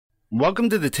Welcome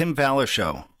to the Tim Fowler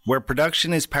Show, where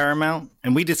production is paramount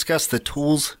and we discuss the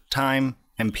tools, time,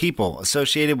 and people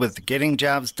associated with getting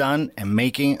jobs done and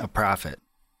making a profit.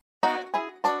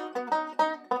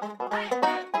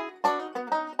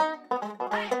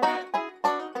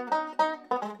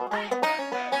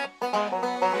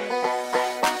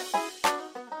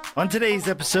 On today's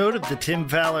episode of the Tim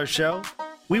Fowler Show,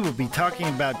 we will be talking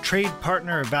about trade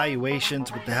partner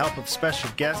evaluations with the help of special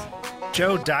guest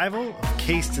Joe Dival of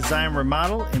Case Design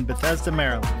Remodel in Bethesda,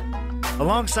 Maryland.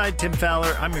 Alongside Tim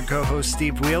Fowler, I'm your co-host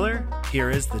Steve Wheeler. Here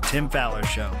is the Tim Fowler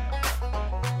Show.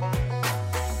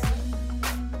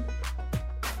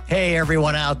 Hey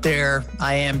everyone out there,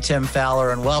 I am Tim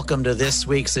Fowler and welcome to this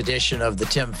week's edition of the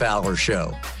Tim Fowler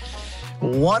Show.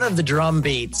 One of the drum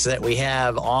beats that we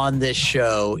have on this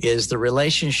show is the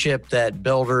relationship that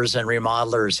builders and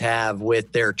remodelers have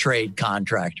with their trade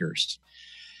contractors.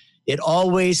 It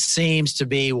always seems to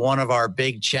be one of our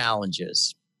big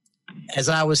challenges. As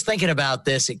I was thinking about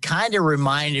this, it kind of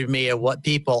reminded me of what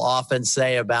people often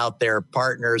say about their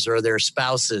partners or their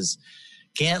spouses.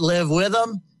 Can't live with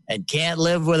them and can't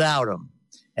live without them.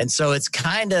 And so it's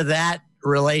kind of that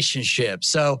relationship.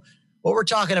 So what we're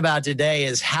talking about today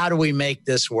is how do we make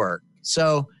this work?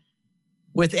 So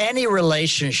with any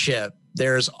relationship,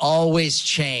 there's always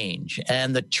change.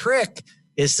 And the trick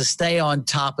is to stay on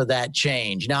top of that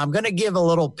change. Now, I'm going to give a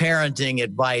little parenting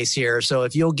advice here. So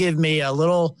if you'll give me a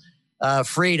little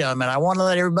freedom, and I want to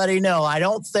let everybody know, I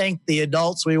don't think the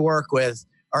adults we work with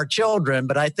are children,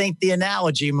 but I think the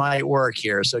analogy might work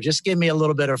here. So just give me a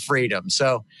little bit of freedom.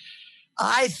 So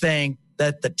I think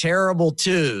that the terrible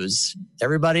twos,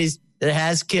 everybody that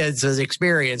has kids has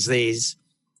experienced these,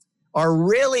 are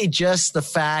really just the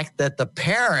fact that the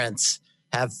parents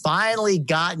have finally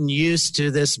gotten used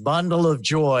to this bundle of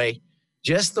joy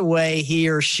just the way he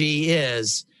or she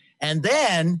is. And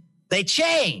then they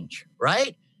change,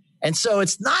 right? And so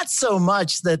it's not so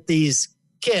much that these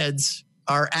kids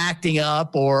are acting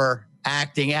up or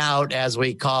acting out, as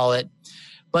we call it,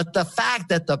 but the fact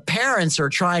that the parents are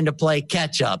trying to play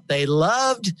catch up. They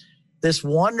loved this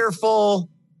wonderful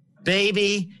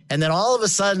baby, and then all of a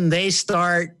sudden they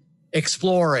start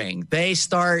exploring. They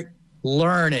start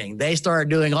learning. They start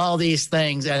doing all these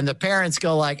things, and the parents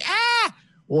go like,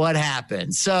 what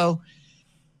happened? So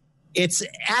it's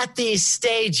at these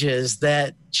stages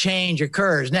that change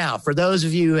occurs. Now, for those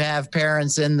of you who have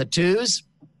parents in the twos,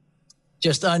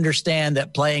 just understand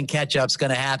that playing catch-up is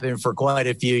going to happen for quite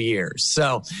a few years.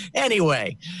 So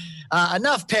anyway,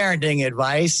 enough parenting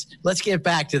advice. Let's get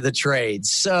back to the trades.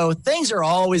 So things are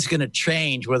always going to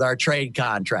change with our trade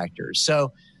contractors.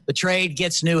 So the trade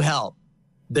gets new help.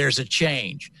 There's a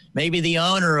change. Maybe the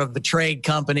owner of the trade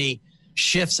company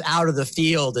shifts out of the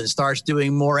field and starts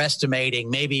doing more estimating,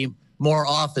 maybe more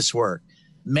office work.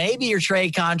 Maybe your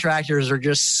trade contractors are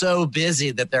just so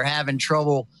busy that they're having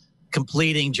trouble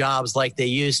completing jobs like they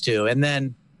used to. And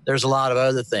then there's a lot of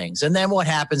other things. And then what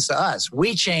happens to us?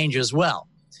 We change as well.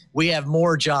 We have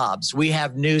more jobs. We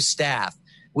have new staff.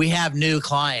 We have new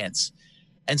clients.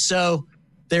 And so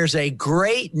there's a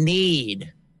great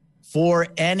need for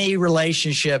any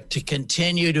relationship to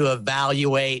continue to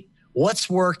evaluate what's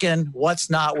working, what's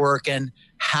not working,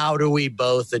 how do we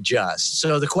both adjust?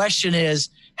 So the question is,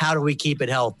 how do we keep it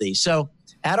healthy? So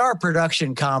at our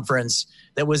production conference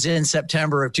that was in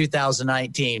September of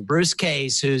 2019, Bruce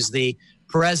Case, who's the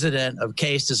president of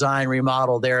Case Design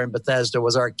Remodel there in Bethesda,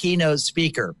 was our keynote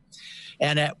speaker.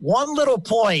 And at one little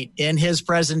point in his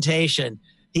presentation,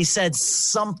 he said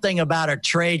something about a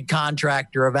trade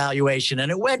contractor evaluation, and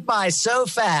it went by so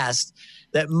fast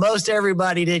that most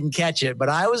everybody didn't catch it. But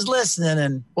I was listening,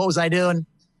 and what was I doing?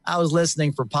 I was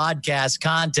listening for podcast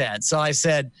content. So I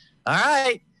said, all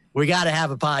right, we got to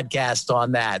have a podcast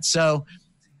on that. So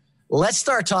let's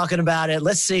start talking about it.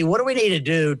 Let's see, what do we need to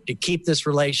do to keep this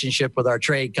relationship with our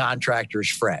trade contractors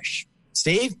fresh?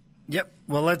 Steve? Yep.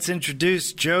 Well, let's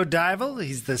introduce Joe Dival.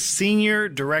 He's the Senior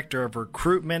Director of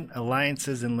Recruitment,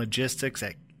 Alliances, and Logistics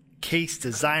at Case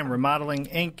Design Remodeling,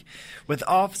 Inc., with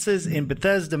offices in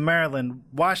Bethesda, Maryland,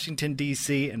 Washington,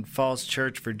 D.C., and Falls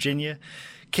Church, Virginia.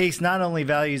 Case not only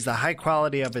values the high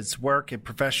quality of its work and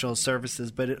professional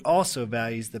services, but it also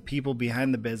values the people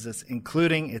behind the business,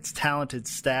 including its talented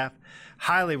staff,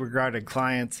 highly regarded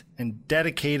clients, and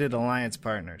dedicated alliance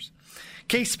partners.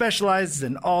 Case specializes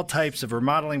in all types of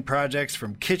remodeling projects,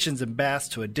 from kitchens and baths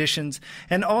to additions,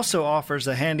 and also offers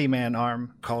a handyman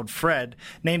arm called Fred,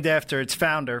 named after its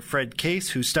founder, Fred Case,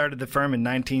 who started the firm in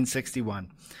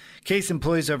 1961. Case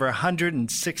employs over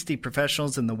 160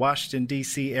 professionals in the Washington,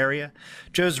 D.C. area.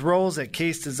 Joe's roles at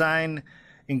Case Design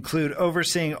include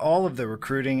overseeing all of the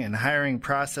recruiting and hiring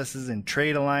processes in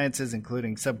trade alliances,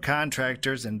 including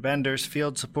subcontractors and vendors,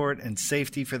 field support, and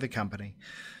safety for the company.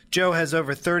 Joe has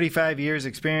over 35 years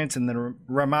experience in the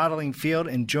remodeling field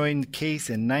and joined Case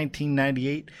in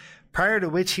 1998, prior to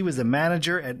which he was a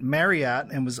manager at Marriott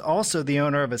and was also the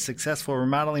owner of a successful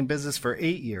remodeling business for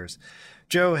 8 years.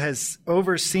 Joe has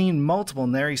overseen multiple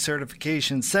NARI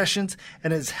certification sessions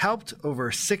and has helped over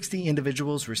 60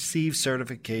 individuals receive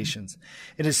certifications.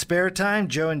 In his spare time,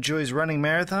 Joe enjoys running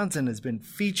marathons and has been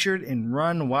featured in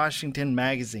Run Washington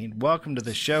magazine. Welcome to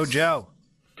the show, Joe.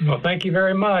 Well, thank you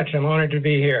very much. I'm honored to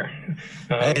be here.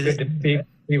 Good to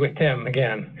be with Tim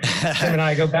again. Tim and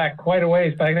I go back quite a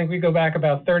ways, but I think we go back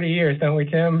about 30 years, don't we,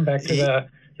 Tim? Back to the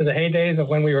heydays of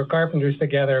when we were carpenters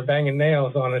together, banging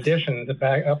nails on additions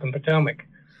back up in Potomac.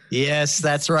 Yes,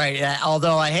 that's right.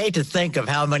 Although I hate to think of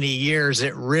how many years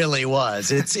it really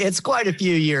was. It's quite a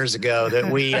few years ago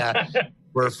that we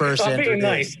were first introduced. Being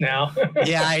nice now.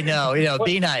 Yeah, I know.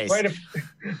 Be nice.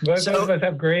 Both of us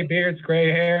have gray beards,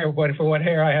 gray hair. For what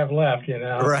hair I have left,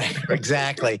 Right.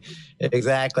 Exactly.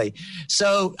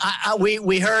 So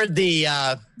we heard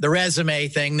the resume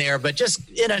thing there, but just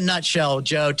in a nutshell,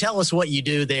 Joe, tell us what you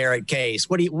do there at Case.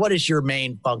 What is your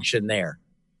main function there?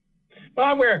 Well,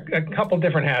 I wear a couple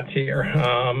different hats here.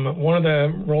 One of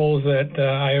the roles that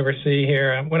I oversee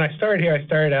here, when I started here, I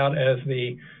started out as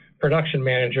the production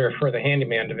manager for the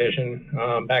handyman division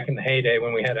back in the heyday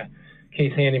when we had a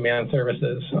Case Handyman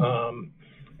Services.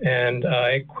 And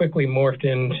it quickly morphed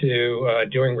into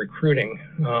doing recruiting.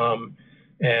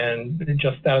 And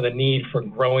just out of the need for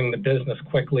growing the business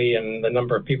quickly and the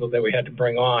number of people that we had to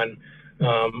bring on,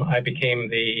 I became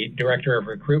the director of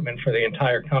recruitment for the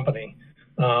entire company.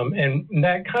 And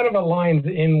that kind of aligns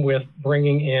in with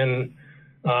bringing in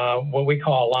what we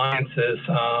call alliances,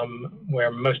 where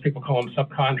most people call them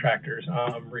subcontractors,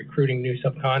 recruiting new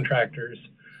subcontractors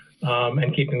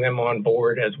and keeping them on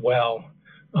board as well.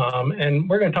 And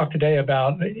we're going to talk today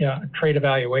about trade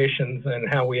evaluations and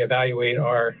how we evaluate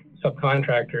our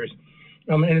subcontractors.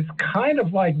 And it's kind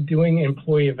of like doing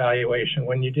employee evaluation.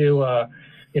 When you do an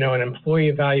employee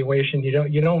evaluation,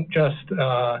 you don't just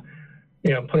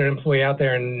put an employee out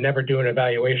there and never do an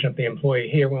evaluation of the employee.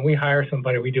 Here, when we hire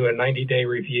somebody, we do a 90-day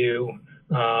review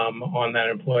on that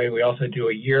employee. We also do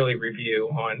a yearly review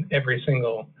on every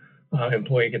single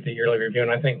employee gets a yearly review.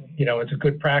 And I think, it's a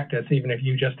good practice, even if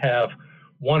you just have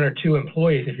one or two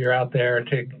employees, if you're out there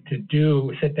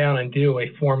to sit down and do a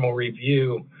formal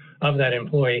review of that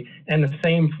employee. And the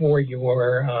same for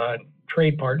your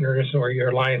trade partners or your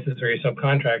alliances or your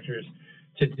subcontractors,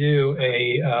 to do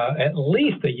at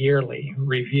least a yearly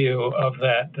review of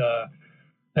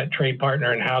that trade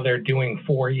partner and how they're doing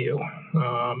for you,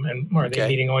 and are they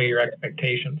meeting all your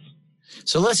expectations.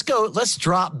 So let's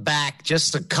drop back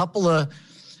just a couple of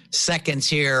seconds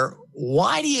here.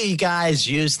 Why do you guys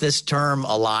use this term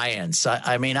alliance?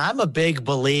 I mean, I'm a big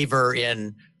believer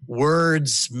in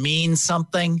words mean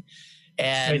something,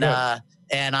 and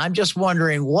I'm just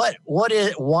wondering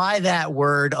why that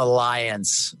word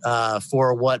alliance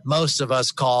for what most of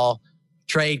us call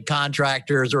trade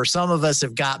contractors, or some of us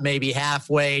have got maybe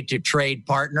halfway to trade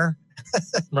partner.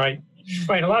 Right.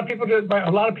 A lot of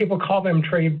people call them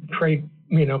trade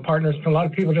partners. A lot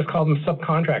of people just call them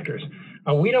subcontractors.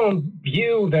 We don't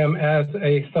view them as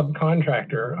a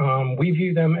subcontractor. We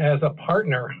view them as a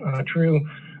partner, a true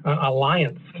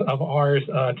alliance of ours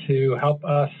to help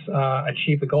us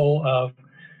achieve the goal of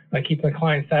keeping the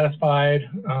client satisfied,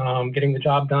 getting the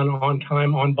job done on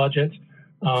time, on budget,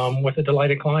 with a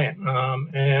delighted client,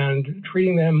 and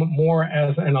treating them more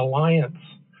as an alliance,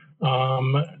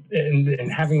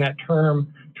 and having that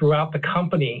term throughout the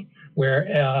company, where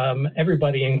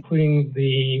everybody, including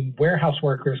the warehouse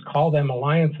workers, call them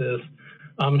alliances,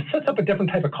 sets up a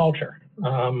different type of culture,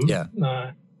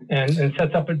 and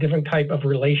sets up a different type of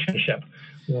relationship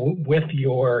with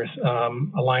your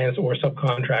alliance or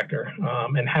subcontractor,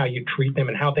 and how you treat them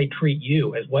and how they treat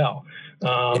you as well.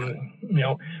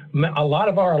 A lot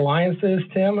of our alliances,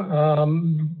 Tim, up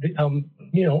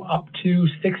to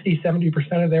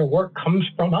 60-70% of their work comes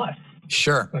from us.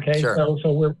 Sure. Okay. Sure.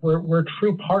 So we're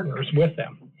true partners with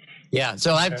them. Yeah.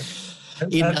 So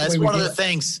that's one of the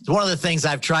things. One of the things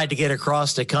I've tried to get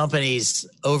across to companies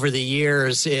over the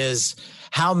years is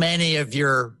how many of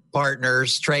your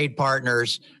partners, trade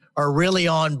partners, are really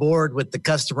on board with the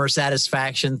customer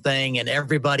satisfaction thing and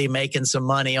everybody making some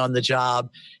money on the job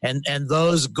and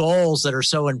those goals that are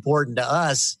so important to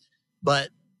us, but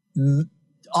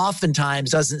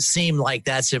oftentimes doesn't seem like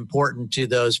that's important to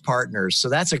those partners. So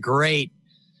that's a great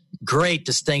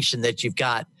distinction that you've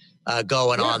got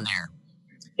going on there.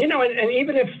 And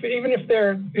even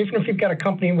if you've got a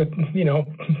company with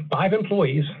 5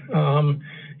 employees, and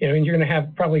you're going to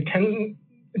have probably 10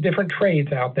 different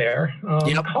trades out there,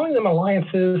 calling them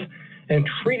alliances and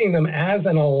treating them as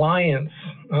an alliance,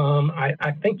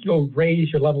 I think you'll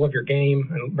raise your level of your game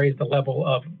and raise the level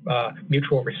of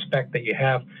mutual respect that you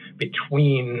have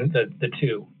between the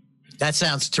two. That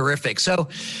sounds terrific. So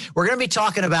we're going to be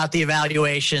talking about the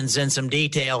evaluations in some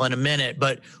detail in a minute,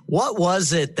 but what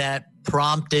was it that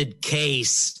prompted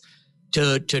Case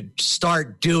to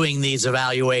start doing these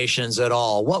evaluations at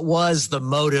all? What was the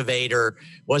motivator?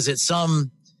 Was it some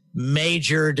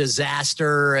major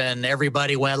disaster and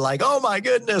everybody went like, oh my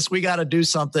goodness, we got to do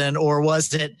something? Or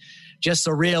was it just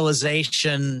a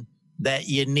realization that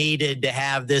you needed to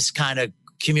have this kind of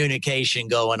communication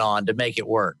going on to make it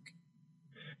work?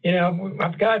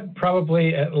 I've got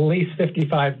probably at least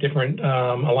 55 different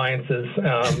alliances,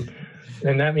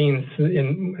 and that means,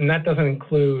 and that doesn't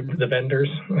include the vendors,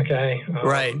 okay?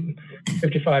 Right.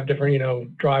 55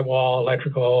 different, drywall,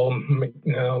 electrical,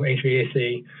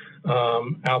 HVAC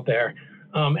out there,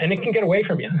 and it can get away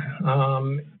from you,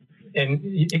 and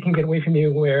it can get away from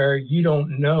you where you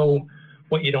don't know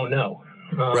what you don't know.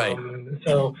 Right.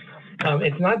 So.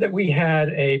 It's not that we had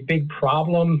a big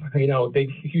problem, a big,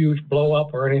 huge blow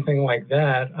up or anything like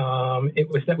that. It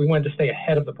was that we wanted to stay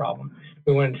ahead of the problem.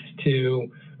 We wanted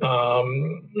to,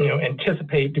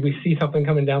 anticipate, do we see something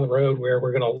coming down the road where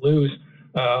we're going to lose?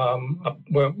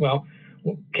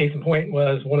 Case in point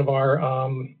was one of our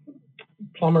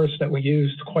plumbers that we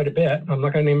used quite a bit. I'm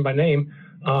not going to name him by name.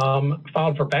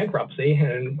 Filed for bankruptcy,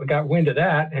 and we got wind of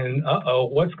that. And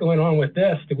what's going on with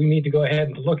this? Do we need to go ahead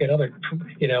and look at other,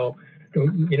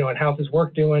 and how's his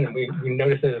work doing? And we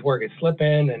noticed that his work is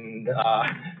slipping, and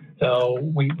so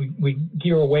we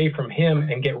gear away from him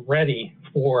and get ready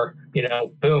for,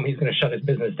 boom, he's going to shut his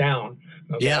business down.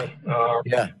 Okay?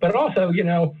 Yeah. But also,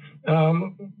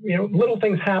 little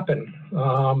things happen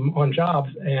on jobs,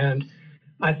 and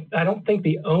I don't think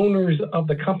the owners of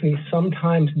the company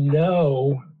sometimes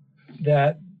know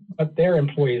that what their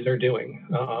employees are doing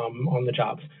on the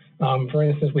jobs. For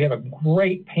instance, we have a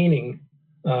great painting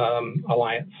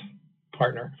alliance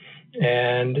partner,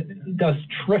 and does a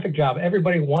terrific job.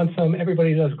 Everybody wants them.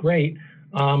 Everybody does great.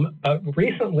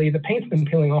 Recently, the paint's been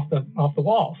peeling off the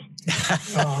walls.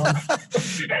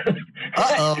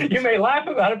 You may laugh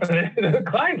about it, but the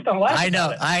clients don't laugh. I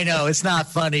know. It's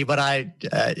not funny, but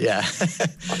yeah.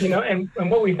 And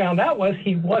what we found out was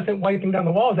he wasn't wiping down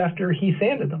the walls after he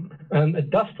sanded them. And the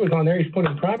dust was on there. He's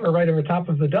putting primer right over top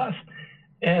of the dust.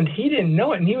 And he didn't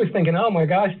know it. And he was thinking, oh my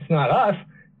gosh, it's not us.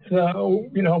 So,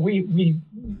 we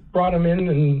brought him in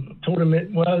and told him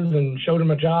it was and showed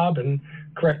him a job and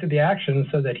corrected the action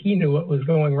so that he knew what was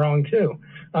going wrong too.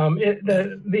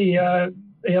 The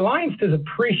alliances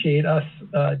appreciate us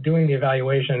doing the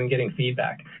evaluation and getting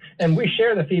feedback, and we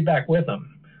share the feedback with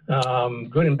them,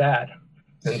 good and bad,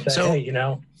 and say,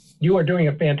 hey, you are doing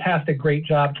a fantastic, great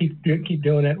job. Keep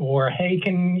doing it. Or, hey,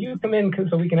 can you come in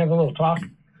so we can have a little talk?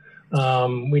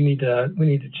 We need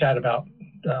to chat about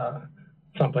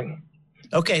something.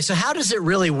 Okay, so how does it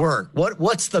really work?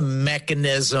 What's the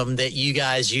mechanism that you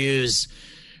guys use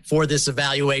for this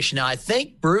evaluation? Now, I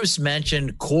think Bruce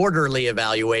mentioned quarterly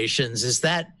evaluations. Is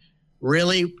that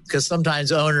really, because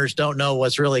sometimes owners don't know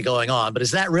what's really going on, but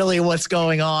is that really what's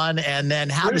going on? And then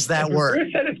how does that work?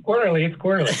 Bruce said it's quarterly. It's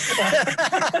quarterly.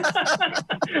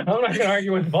 I'm not going to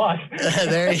argue with the boss.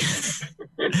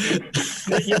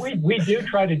 We do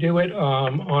try to do it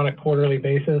on a quarterly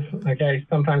basis. Okay,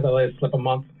 sometimes I let it slip a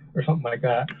month or something like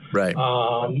that. Right.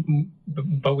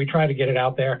 But we try to get it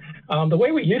out there. The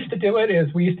way we used to do it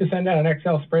is we used to send out an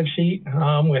Excel spreadsheet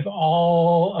with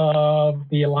all of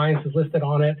the alliances listed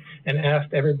on it, and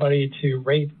asked everybody to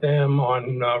rate them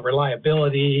on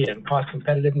reliability and cost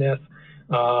competitiveness.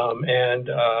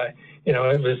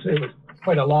 It was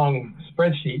quite a long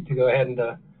spreadsheet to go ahead and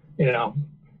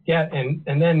get,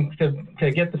 and then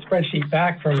to get the spreadsheet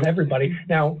back from everybody.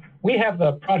 Now, we have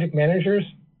the project managers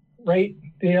rate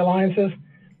the alliances.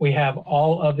 We have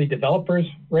all of the developers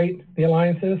rate the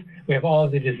alliances. We have all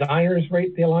of the designers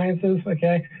rate the alliances.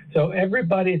 Okay, so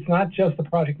everybody, it's not just the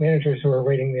project managers who are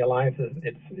rating the alliances.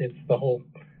 It's the whole,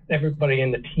 everybody in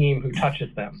the team who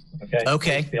touches them.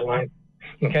 Okay. The alliance.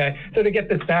 Okay. So to get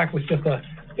this back was just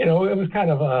it was kind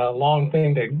of a long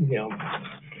thing to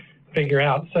figure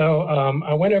out. So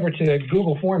I went over to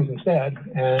Google Forms instead,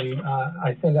 and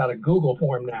I send out a Google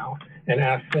form now and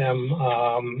ask them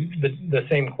the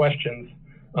same questions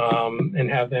and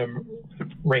have them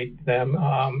rate them.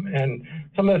 And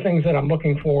some of the things that I'm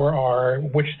looking for are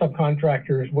which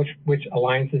subcontractors, which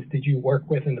alliances did you work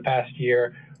with in the past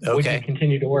year? Okay. Would you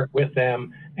continue to work with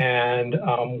them? And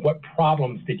what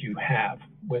problems did you have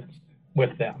with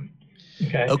them?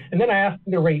 Okay. And then I asked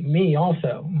them to rate me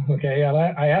also. Okay.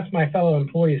 I asked my fellow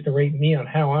employees to rate me on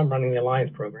how I'm running the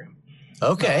Alliance program.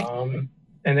 Okay.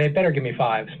 And they better give me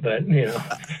 5s, but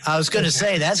I was going to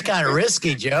say that's kind of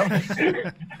risky, Joe.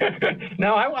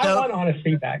 No, I want honest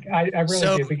feedback. I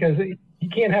really do, because you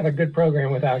can't have a good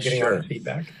program without getting honest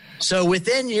feedback. So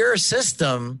within your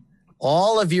system,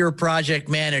 all of your project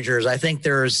managers, I think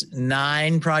there's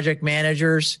 9 project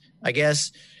managers, I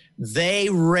guess, they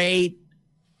rate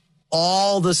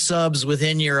all the subs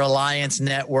within your Alliance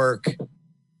network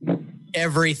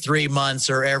every 3 months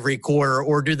or every quarter,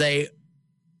 or do they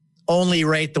only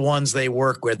rate the ones they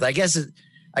work with? I guess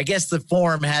the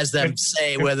form has them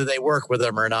say whether they work with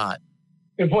them or not.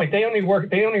 Good point. They only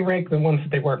rank the ones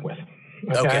that they work with.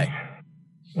 Okay.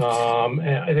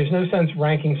 And there's no sense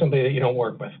ranking somebody that you don't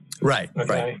work with. Right.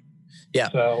 Okay. Right. Yeah.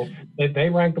 So they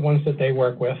rank the ones that they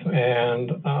work with,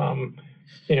 and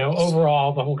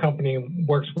overall the whole company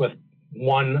works with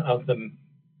one of the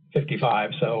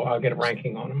 55. So I'll get a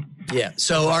ranking on them. Yeah.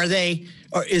 So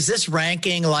is this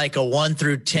ranking like a 1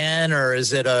 through 10, or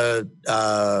is it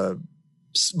a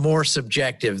more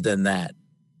subjective than that?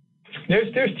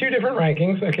 There's 2 different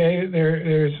rankings. Okay.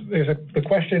 There's the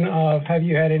question of, have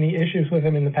you had any issues with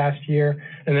them in the past year,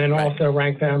 and then also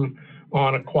rank them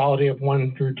on a quality of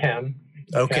 1 through 10.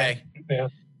 Okay. Yeah.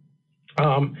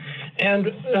 And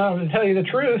to tell you the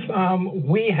truth,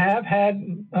 we have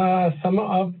had some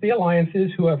of the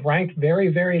alliances who have ranked very,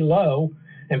 very low,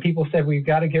 and people said we've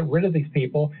got to get rid of these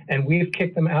people, and we've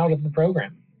kicked them out of the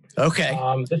program. Okay.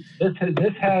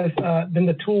 This has been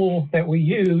the tool that we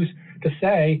use to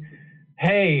say,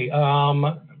 hey,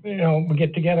 we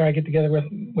get together. I get together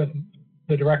with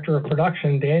the director of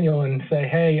production, Daniel, and say,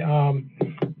 hey,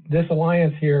 this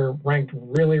alliance here ranked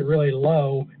really, really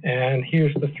low, and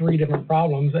here's the 3 different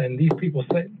problems. And these people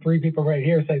 3 people right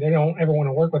here say they don't ever want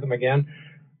to work with them again.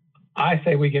 I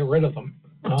say we get rid of them.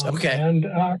 Okay. And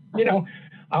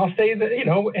I'll say that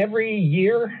every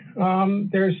year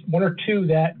there's 1 or 2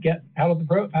 that get out of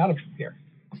here,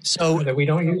 so that we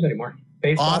don't use anymore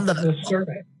based on the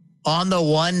survey. On the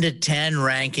 1 to 10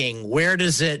 ranking,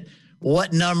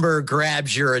 what number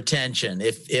grabs your attention?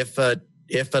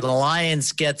 If an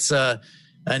alliance gets an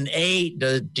 8,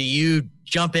 do you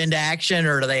jump into action,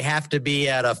 or do they have to be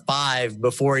at a 5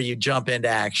 before you jump into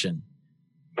action?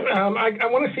 I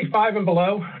want to see 5 and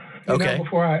below. Okay.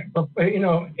 Before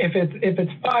if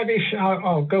it's 5-ish,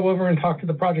 I'll go over and talk to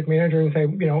the project manager and say,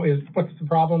 what's the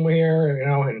problem here?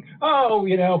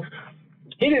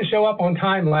 He didn't show up on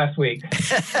time last week.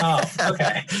 Oh,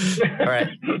 okay. All right.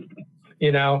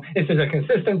 Is it a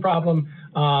consistent problem?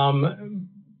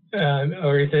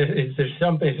 Or is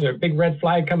there a big red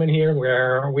flag coming here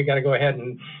where we got to go ahead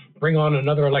and bring on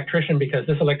another electrician because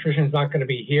this electrician is not going to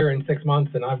be here in 6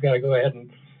 months, and I've got to go ahead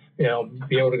and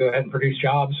be able to go ahead and produce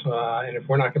jobs. And if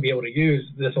we're not going to be able to use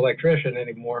this electrician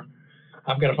anymore,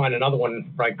 I've got to find another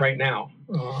one right now.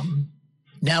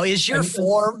 Now, is your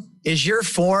form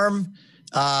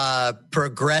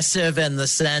progressive in the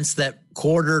sense that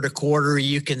quarter to quarter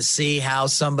you can see how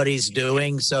somebody's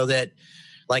doing, so that,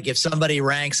 like, if somebody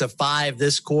ranks a 5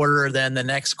 this quarter, then the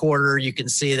next quarter you can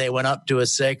see they went up to a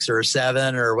 6 or a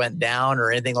 7 or went down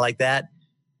or anything like that?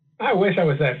 I wish I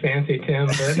was that fancy, Tim,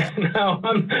 but no,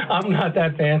 I'm not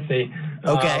that fancy.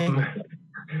 Okay.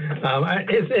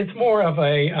 It's more of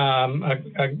a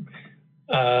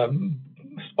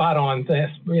spot on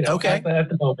this, okay. at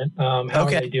the moment. How are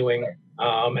they doing?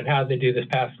 And how did they do this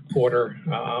past quarter?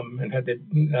 And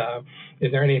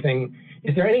is there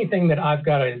anything that I've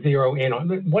got to zero in on?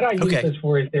 What I use this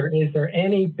for is there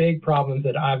any big problems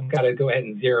that I've got to go ahead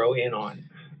and zero in on?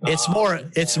 It's more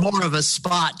of a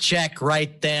spot check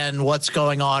right then. What's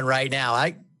going on right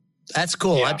now? That's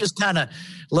cool. Yeah. I'm just kind of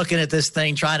looking at this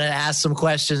thing, trying to ask some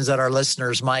questions that our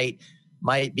listeners might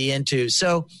be into.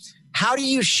 So how do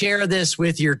you share this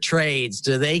with your trades?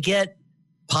 Do they get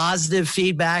positive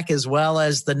feedback as well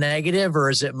as the negative,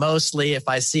 or is it mostly if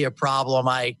I see a problem,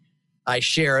 I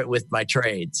share it with my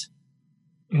trades?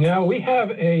 No, we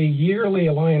have a yearly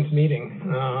alliance meeting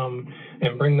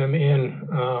and bring them in,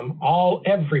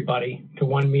 everybody to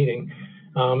one meeting.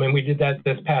 And we did that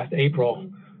this past April.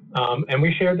 And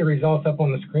we shared the results up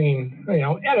on the screen,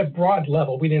 at a broad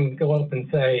level. We didn't go up and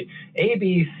say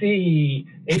ABC,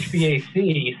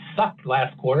 HVAC sucked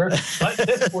last quarter, but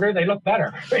this quarter they look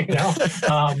better.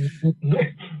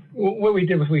 What we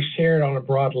did was we shared on a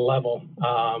broad level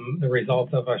the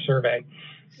results of our survey.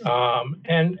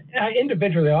 And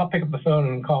individually, I'll pick up the phone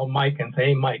and call Mike and say,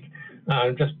 hey, Mike,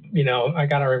 I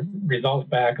got our results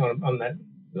back on the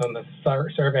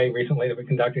survey recently that we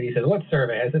conducted. He said, what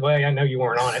survey? I said, well, I know you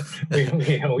weren't on it.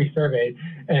 We surveyed,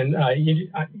 and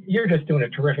you're just doing a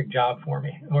terrific job for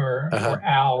me. Or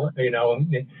Al,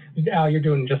 Al, you're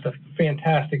doing just a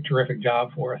fantastic, terrific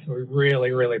job for us. We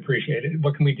really, really appreciate it.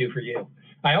 What can we do for you?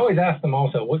 I always ask them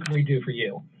also, what can we do for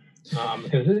you?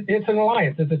 Because it's an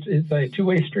alliance. It's a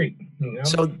two-way street.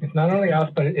 So it's not only us,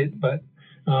 but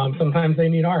sometimes they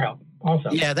need our help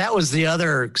also. Yeah, that was the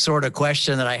other sort of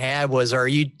question that I had was,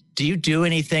 do you do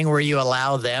anything where you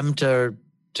allow them to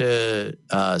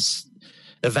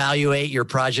evaluate your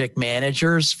project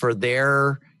managers for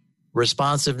their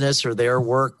responsiveness or their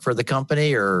work for the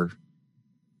company, or?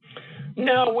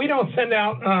 No, we don't send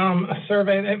out a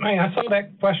survey. I saw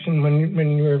that question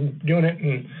when you were doing it,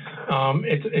 and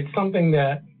it's something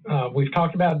that we've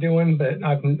talked about doing, but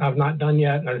I've not done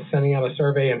yet. I'm sending out a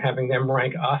survey and having them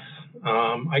rank us.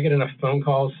 I get enough phone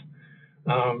calls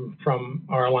from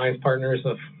our alliance partners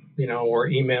or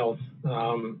emails.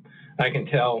 I can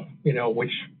tell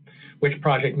which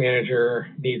project manager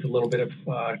needs a little bit of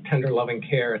tender, loving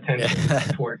care,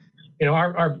 attention toward.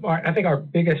 I think our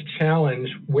biggest challenge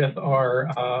with our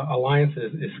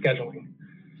alliances is scheduling.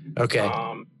 Okay.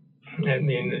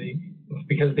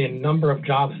 Because the number of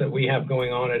jobs that we have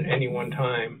going on at any one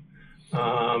time,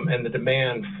 and the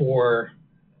demand for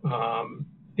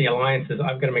the alliances,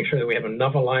 I've got to make sure that we have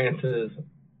enough alliances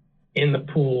in the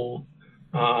pool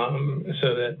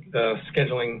so that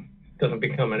scheduling doesn't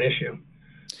become an issue.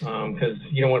 Because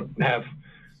you don't want to have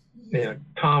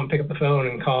Tom pick up the phone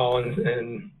and call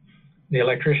and the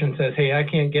electrician says, hey, I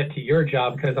can't get to your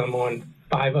job because I'm on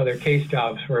 5 other case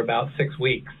jobs for about 6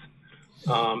 weeks.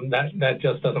 That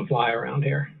just doesn't fly around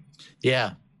here.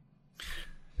 Yeah.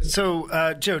 So,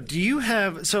 Joe, do you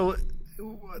have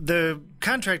the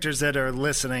contractors that are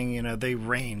listening? They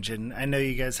range, and I know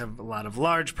you guys have a lot of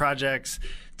large projects.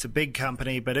 It's a big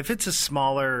company, but if it's a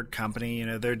smaller company,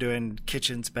 they're doing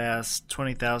kitchens, baths,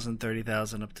 20,000,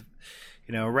 30,000 up to,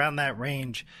 around that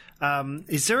range.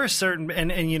 Is there a certain,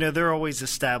 and they're always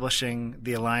establishing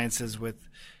the alliances with,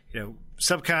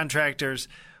 subcontractors.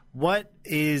 What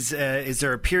is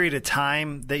there a period of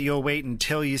time that you'll wait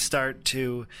until you start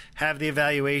to have the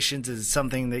evaluations? Is it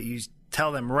something that you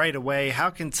tell them right away? How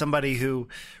can somebody who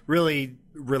really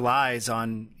relies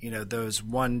on, those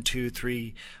 1, 2,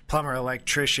 3 plumber,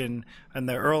 electrician in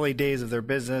the early days of their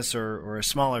business or a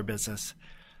smaller business,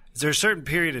 is there a certain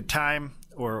period of time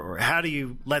or how do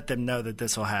you let them know that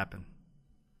this will happen?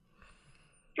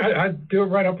 I do it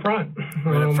right up front.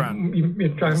 Right up front. You're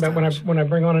talking about when I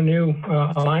bring on a new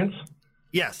alliance?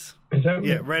 Yes. Is that,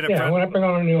 right up front. When I bring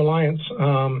on a new alliance,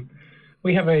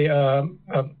 we have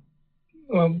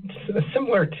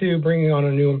similar to bringing on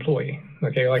a new employee.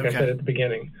 Okay, I said at the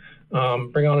beginning,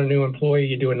 bring on a new employee,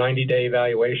 you do a 90-day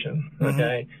evaluation.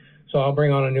 Okay, so I'll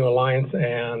bring on a new alliance,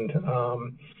 and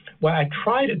what I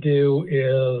try to do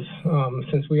is,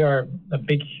 since we are a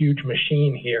big, huge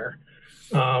machine here,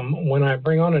 when I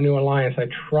bring on a new alliance, I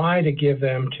try to give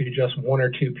them to just 1 or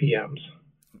 2 PMs,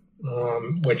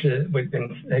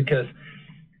 because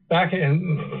back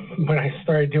when I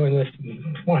started doing this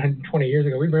 20 years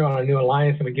ago, we bring on a new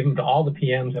alliance and we give them to all the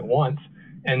PMs at once,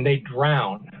 and they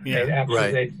drown. Yeah,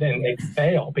 they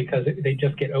fail because they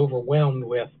just get overwhelmed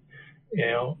with,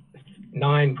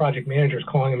 9 project managers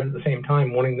calling them at the same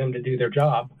time, wanting them to do their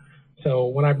job. So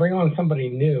when I bring on somebody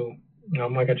new,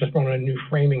 like I just brought on a new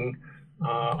framing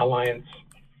alliance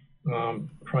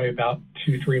probably about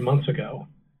 2-3 months ago.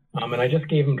 And I just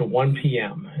gave them to 1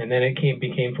 PM, and then it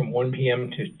became from 1 PM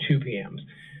to 2 PMs.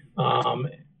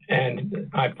 And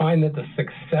I find that the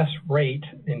success rate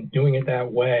in doing it that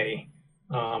way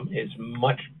is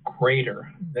much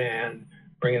greater than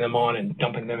bringing them on and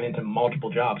dumping them into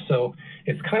multiple jobs. So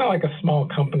it's kind of like a small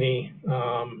company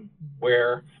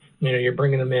where you're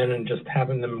bringing them in and just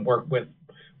having them work with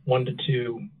 1 to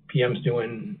 2 PMs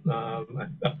doing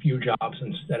a few jobs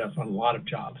instead of a lot of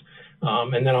jobs.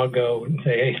 And then I'll go and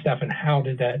say, hey, Stefan, how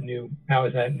is that new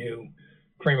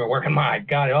framer working? My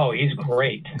God, he's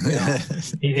great.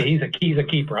 He's a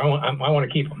keeper. I want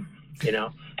to keep him,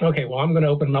 Okay, well, I'm going to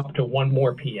open him up to 1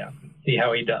 more PM, see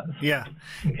how he does. Yeah.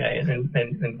 Okay,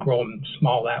 and grow him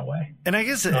small that way. And I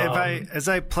guess as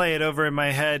I play it over in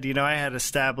my head, I had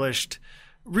established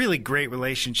really great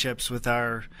relationships with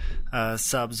our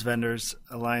subs, vendors,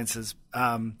 alliances.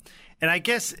 And I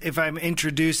guess if I'm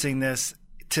introducing this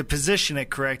to position it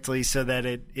correctly so that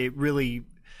it really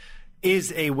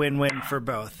is a win-win for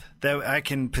both, that I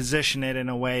can position it in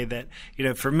a way that,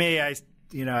 for me, I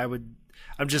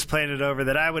I'm just playing it over,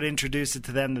 that I would introduce it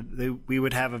to them, that we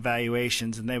would have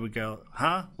evaluations, and they would go,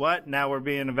 huh, what? Now we're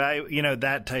being evaluated,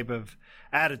 that type of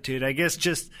attitude. I guess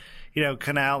just, kind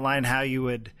of outline how you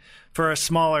would, for a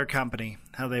smaller company,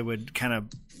 how they would kind of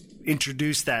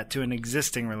introduce that to an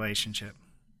existing relationship.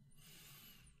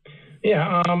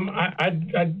 Yeah,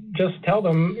 I'd just tell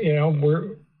them,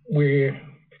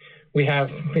 we have,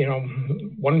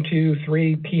 1, 2,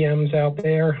 3 PMs out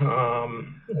there,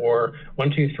 or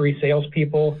 1, 2, 3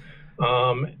 salespeople,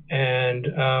 and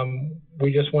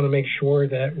we just want to make sure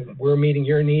that we're meeting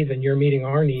your needs and you're meeting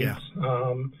our needs,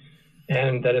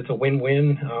 and that it's a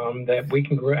win-win, that we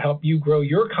can help you grow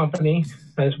your company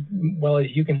as well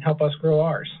as you can help us grow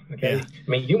ours. Okay, I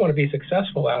mean, you want to be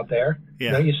successful out there.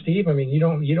 Don't you, Steve? I mean, you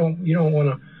don't want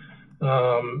to.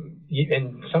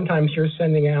 And sometimes you're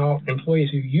sending out employees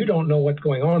who you don't know what's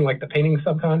going on, like the painting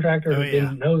subcontractor who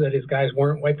didn't know that his guys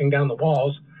weren't wiping down the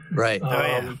walls. Right.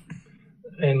 And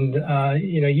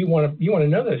you want to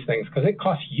know those things because it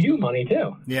costs you money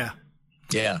too. Yeah.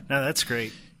 Yeah. No, that's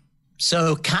great.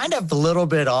 So kind of a little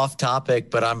bit off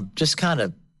topic, but I'm just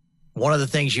one of the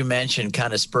things you mentioned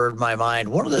kind of spurred my mind.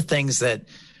 One of the things that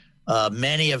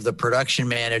many of the production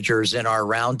managers in our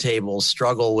roundtables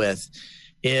struggle with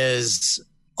is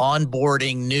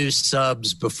onboarding new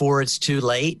subs before it's too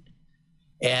late.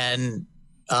 And,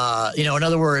 in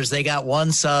other words, they got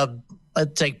one sub,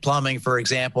 let's take plumbing, for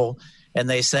example, and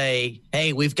they say,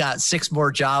 hey, we've got 6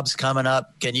 more jobs coming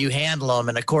up. Can you handle them?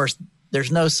 And of course,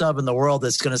 there's no sub in the world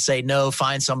that's going to say, no,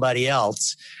 find somebody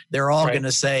else. They're all going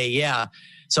to say, yeah.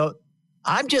 So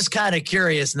I'm just kind of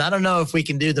curious, and I don't know if we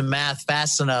can do the math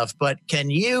fast enough, but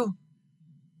can you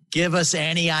give us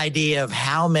any idea of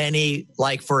how many,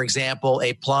 like, for example,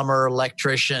 a plumber,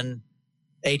 electrician,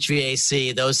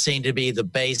 HVAC, those seem to be the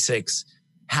basics,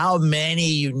 how many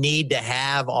you need to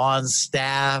have on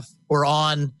staff or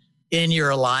in your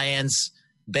alliance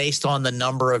based on the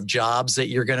number of jobs that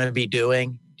you're going to be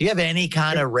doing? Do you have any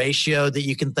kind of ratio that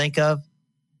you can think of?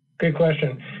 Good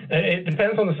question. It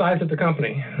depends on the size of the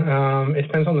company. It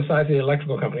depends on the size of the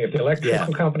electrical company. If the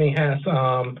electrical company has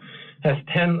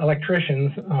 10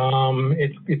 electricians,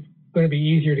 it's going to be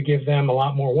easier to give them a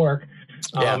lot more work.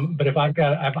 But if I've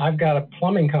got a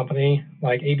plumbing company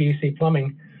like ABC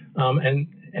Plumbing,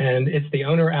 and it's the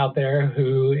owner out there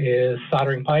who is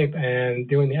soldering pipe and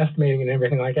doing the estimating and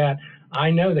everything like that,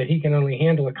 I know that he can only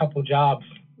handle a couple jobs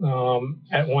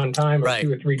at one time, or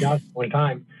 2 or 3 jobs at one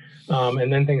time,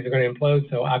 and then things are going to implode.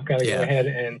 So I've got to go ahead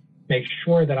and make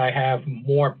sure that I have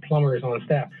more plumbers on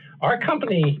staff. Our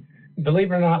company,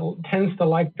 believe it or not, tends to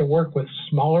like to work with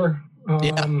smaller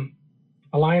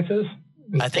alliances.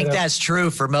 I think that's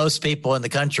true for most people in the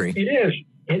country. It is.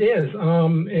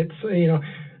 It's,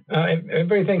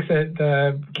 everybody thinks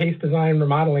that Case Design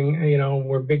Remodeling,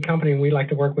 we're a big company and we like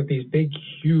to work with these big,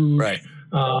 huge,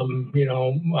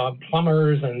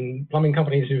 plumbers and plumbing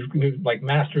companies who like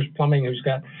Masters Plumbing, who's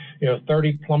got,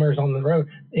 30 plumbers on the road.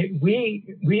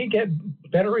 We get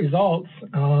better results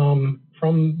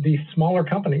from these smaller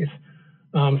companies.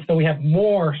 So we have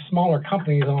more smaller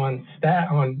companies on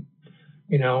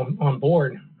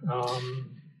board.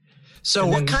 So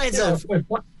what kinds of... If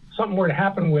something were to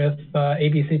happen with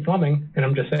ABC Plumbing, and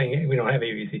I'm just saying we don't have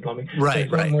ABC Plumbing. Right, if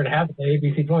something were to happen with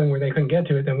ABC Plumbing where they couldn't get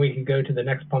to it, then we can go to the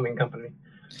next plumbing company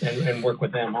and work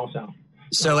with them also.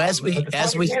 So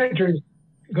managers,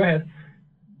 go ahead.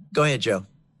 Go ahead, Joe.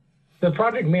 The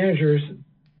project managers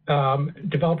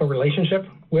develop a relationship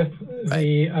with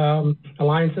the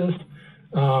alliances,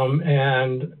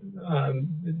 and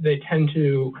they tend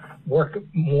to work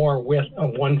more with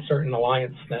one certain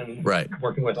alliance than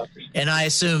working with others. And I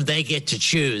assume they get to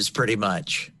choose pretty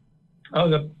much.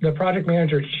 Oh, the project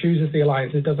manager chooses the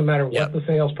alliance. It doesn't matter what the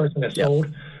salesperson has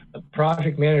sold. The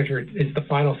project manager is the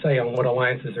final say on what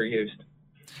alliances are used.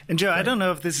 And Joe, I don't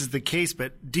know if this is the case,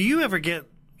 but do you ever get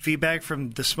feedback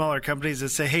from the smaller companies that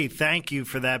say, hey, thank you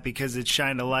for that because it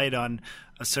shined a light on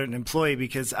a certain employee?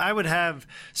 Because I would have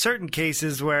certain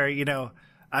cases where,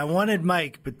 I wanted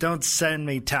Mike, but don't send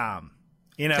me Tom.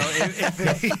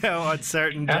 If on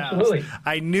certain jobs. Absolutely.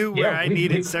 I knew where I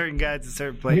needed certain guys in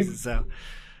certain places. So,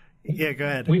 go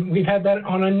ahead. We've had that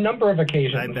on a number of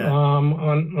occasions. I bet.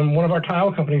 On one of our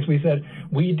tile companies, we said,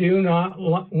 we do not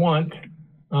want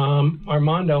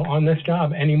Armando on this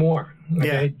job anymore.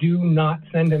 Okay, do not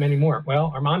send him anymore.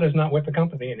 Well, Armando's not with the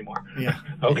company anymore. Yeah.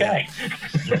 Okay.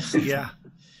 Yeah.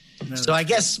 No, so I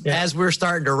guess as we're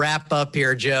starting to wrap up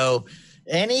here, Joe,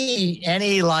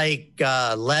 any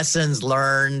lessons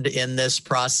learned in this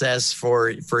process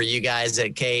for you guys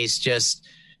at Case? Just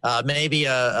maybe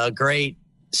a great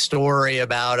story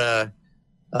about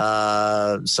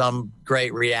some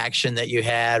great reaction that you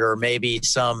had, or maybe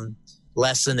some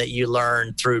lesson that you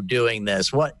learned through doing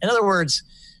this? In other words,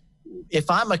 if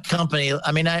I'm a company,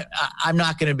 I mean, I'm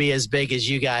not going to be as big as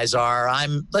you guys are.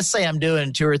 Let's say I'm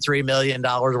doing $2 or $3 million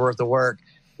worth of work.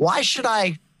 Why should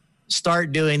I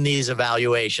start doing these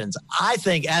evaluations? I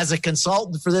think as a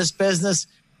consultant for this business,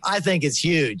 I think it's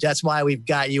huge. That's why we've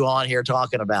got you on here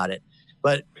talking about it.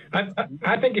 But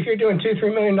I think if you're doing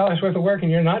 $2-3 million worth of work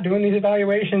and you're not doing these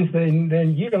evaluations,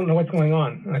 then you don't know what's going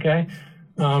on. Okay,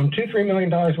 $2-3 million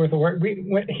worth of work.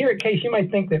 Here at Case, you might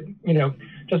think that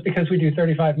just because we do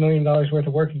 $35 million worth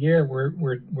of work a year,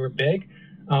 we're big.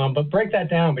 But break that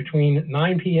down between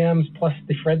 9 PMs plus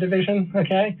the Fred division.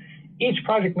 Okay, each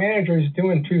project manager is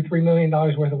doing $2-3 million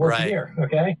worth of work a year.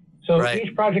 Okay, so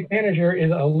each project manager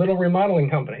is a little remodeling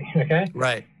company. Okay,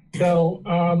 right. So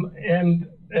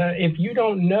if you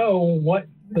don't know what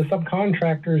the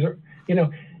subcontractors are,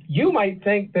 you might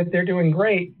think that they're doing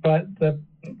great, but the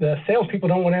salespeople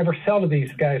don't want to ever sell to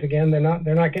these guys again. They're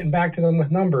not getting back to them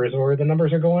with numbers, or the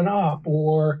numbers are going up,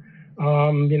 or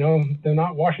they're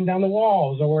not washing down the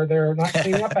walls, or they're not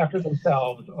cleaning up after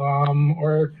themselves,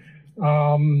 or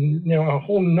a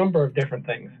whole number of different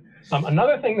things.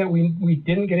 Another thing that we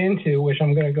didn't get into, which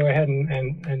I'm going to go ahead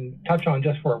and touch on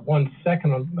just for 1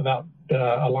 second about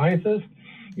alliances,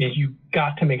 is you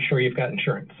got to make sure you've got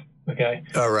insurance. Okay.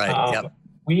 All right. Yep.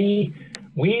 We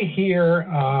here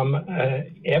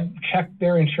check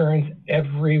their insurance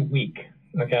every week.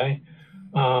 Okay.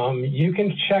 You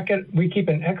can check it. We keep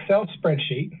an Excel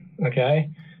spreadsheet. Okay.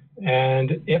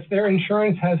 And if their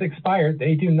insurance has expired,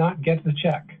 they do not get the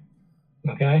check.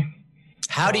 Okay.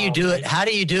 How do you do it? How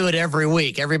do you do it every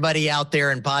week? Everybody out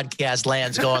there in podcast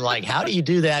land's going like, how do you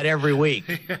do that every week?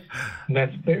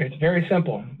 It's very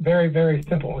simple. Very, very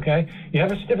simple. Okay. You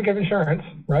have a certificate of insurance,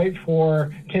 right,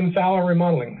 for Tim Fowler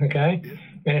Remodeling. Okay.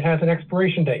 And it has an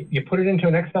expiration date. You put it into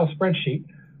an Excel spreadsheet.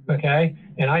 Okay.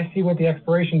 And I see what the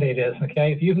expiration date is.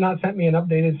 Okay. If you've not sent me an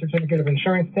updated certificate of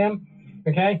insurance, Tim,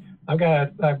 okay, I've got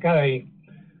a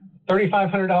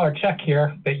 $3,500 check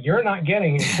here that you're not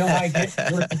getting until I get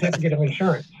your certificate of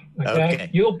insurance. Okay?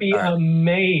 You'll be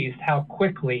amazed how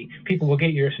quickly people will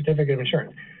get your certificate of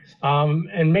insurance.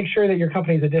 And make sure that your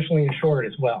company is additionally insured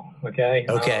as well. Okay.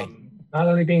 Okay. Not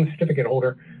only being a certificate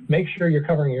holder, make sure you're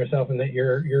covering yourself and that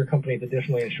your company is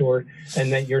additionally insured,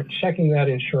 and that you're checking that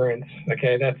insurance.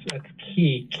 Okay. That's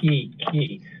key.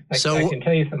 I can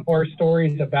tell you some horror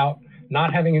stories about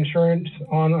not having insurance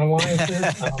on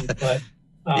alliances, but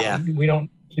we don't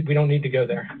need to go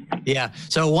there. Yeah.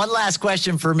 So one last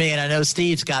question for me, and I know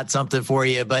Steve's got something for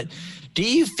you, but do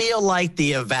you feel like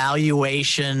the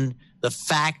evaluation, the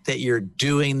fact that you're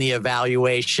doing the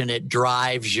evaluation, it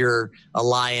drives your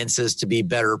alliances to be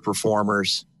better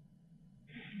performers?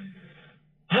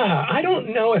 I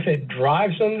don't know if it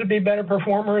drives them to be better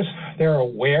performers. They're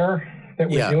aware that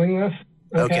we're doing this.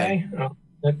 Okay.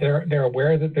 That they're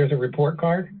aware that there's a report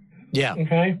card. Yeah.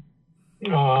 Okay.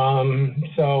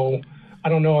 So I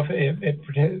don't know if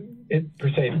it per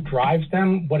se drives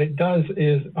them. What it does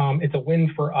is it's a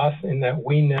win for us in that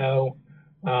we know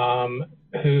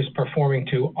who's performing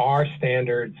to our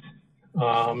standards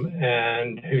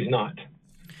and who's not.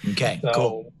 Okay, so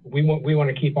cool. We want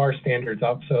to keep our standards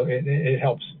up, so it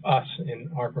helps us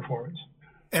in our performance.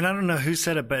 And I don't know who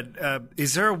said it, but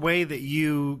is there a way that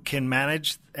you can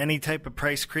manage any type of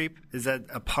price creep? Is that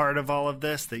a part of all of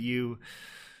this, that you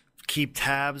keep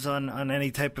tabs on any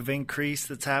type of increase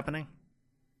that's happening?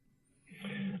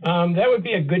 That would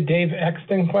be a good Dave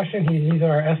Exton question. He's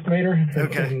our estimator,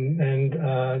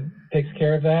 and takes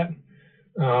care of that.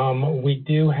 We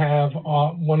do have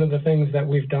one of the things that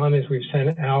we've done is we've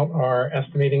sent out our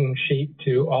estimating sheet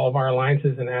to all of our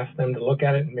alliances and asked them to look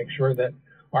at it and make sure that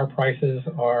our prices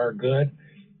are good.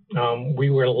 We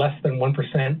were less than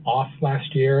 1% off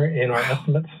last year in our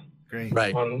estimates. Great.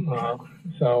 Right.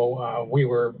 So we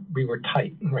were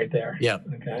tight right there. Yeah.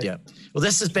 Okay. Yeah. Well,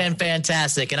 this has been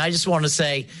fantastic. And I just want to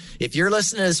say, if you're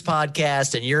listening to this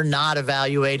podcast and you're not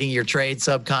evaluating your trade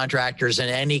subcontractors in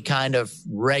any kind of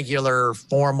regular,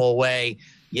 formal way,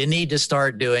 you need to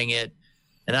start doing it.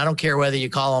 And I don't care whether you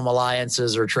call them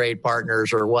alliances or trade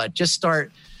partners or what, just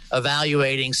start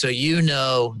evaluating so you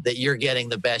know that you're getting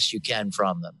the best you can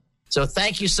from them. So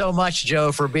thank you so much,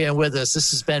 Joe, for being with us.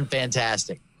 This has been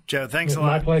fantastic. Joe, thanks a lot.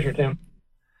 My pleasure, Tim.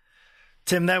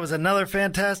 Tim, that was another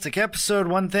fantastic episode.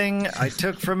 One thing I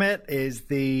took from it is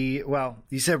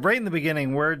you said right in the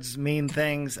beginning, words mean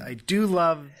things. I do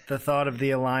love the thought of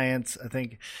the alliance. I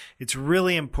think it's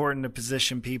really important to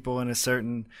position people in a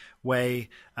certain way.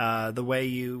 The way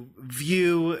you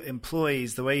view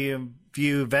employees, the way you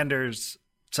view vendors,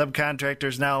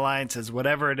 subcontractors, now alliances,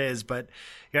 whatever it is. But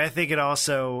I think it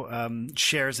also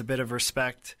shares a bit of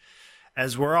respect,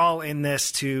 as we're all in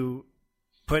this to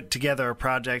put together a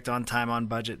project on time, on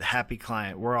budget, happy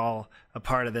client. We're all a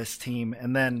part of this team.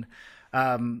 And then,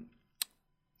 one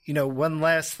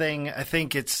last thing, I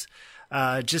think it's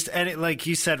like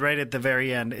you said right at the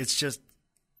very end, it's just,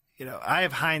 I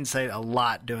have hindsight a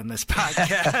lot doing this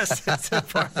podcast.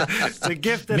 It's a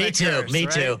gift and a curse. Me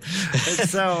too. And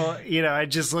so, I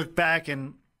just look back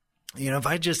and, if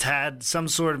I just had some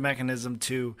sort of mechanism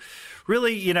to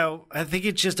really, I think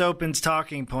it just opens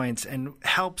talking points and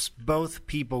helps both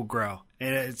people grow.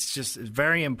 And it's just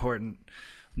very important,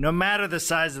 no matter the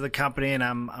size of the company. And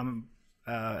I'm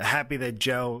happy that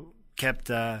Joe kept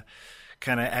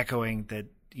kind of echoing that,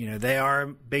 they are a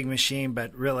big machine,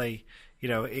 but really,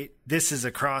 this is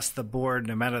across the board,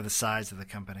 no matter the size of the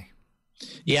company.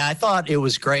 Yeah, I thought it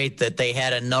was great that they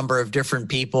had a number of different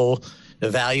people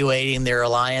evaluating their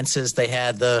alliances. They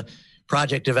had the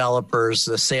project developers,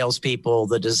 the salespeople,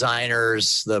 the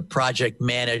designers, the project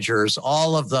managers.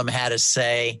 All of them had a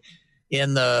say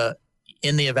in the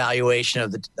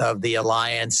evaluation of the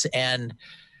alliance. And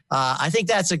I think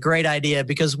that's a great idea,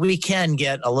 because we can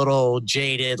get a little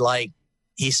jaded, like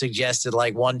he suggested,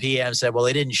 like 1 PM said, well,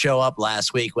 they didn't show up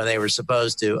last week when they were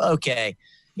supposed to. Okay,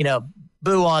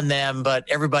 boo on them, but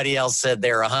everybody else said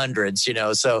they're hundreds,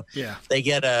 so yeah. they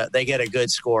get a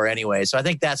good score anyway. So I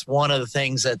think that's one of the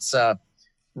things that's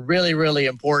really, really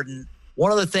important.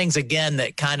 One of the things, again,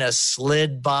 that kind of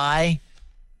slid by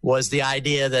was the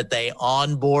idea that they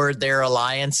onboard their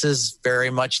alliances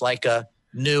very much like a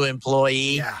new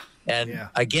employee. Yeah. And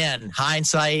again,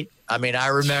 hindsight, I mean, I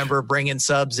remember bringing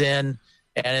subs in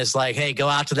and it's like, hey, go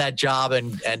out to that job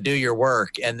and do your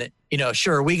work. And,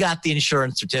 sure, we got the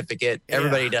insurance certificate.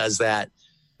 Everybody does that.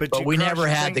 But we never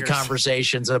had the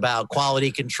conversations about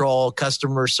quality control,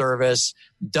 customer service,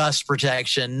 dust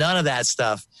protection, none of that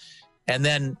stuff. And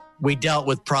then we dealt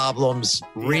with problems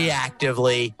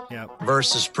reactively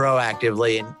versus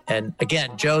proactively. And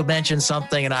again, Joe mentioned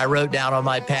something and I wrote down on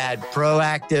my pad,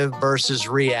 proactive versus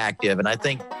reactive. And I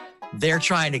think they're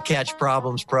trying to catch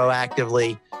problems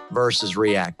proactively versus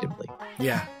reactively.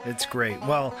 Yeah, it's great.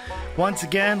 Well, once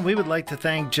again, we would like to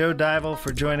thank Joe Deivel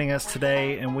for joining us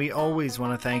today, and we always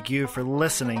want to thank you for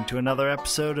listening to another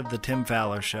episode of The Tim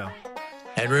Fowler Show.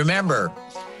 And remember,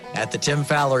 at The Tim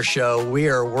Fowler Show, we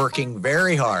are working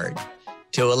very hard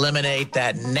to eliminate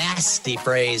that nasty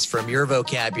phrase from your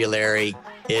vocabulary.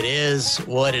 It is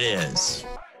what it is.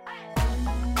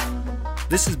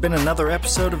 This has been another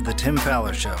episode of The Tim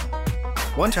Fowler Show.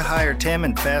 Want to hire Tim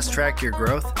and fast-track your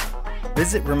growth?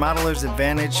 Visit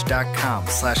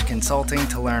remodelersadvantage.com/consulting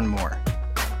to learn more.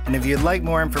 And if you'd like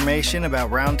more information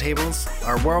about Roundtables,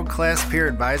 our world-class peer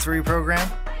advisory program,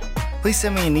 please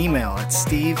send me an email at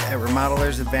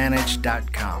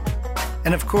steve@remodelersadvantage.com.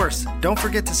 And of course, don't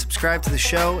forget to subscribe to the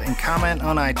show and comment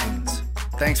on iTunes.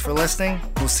 Thanks for listening.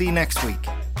 We'll see you next week.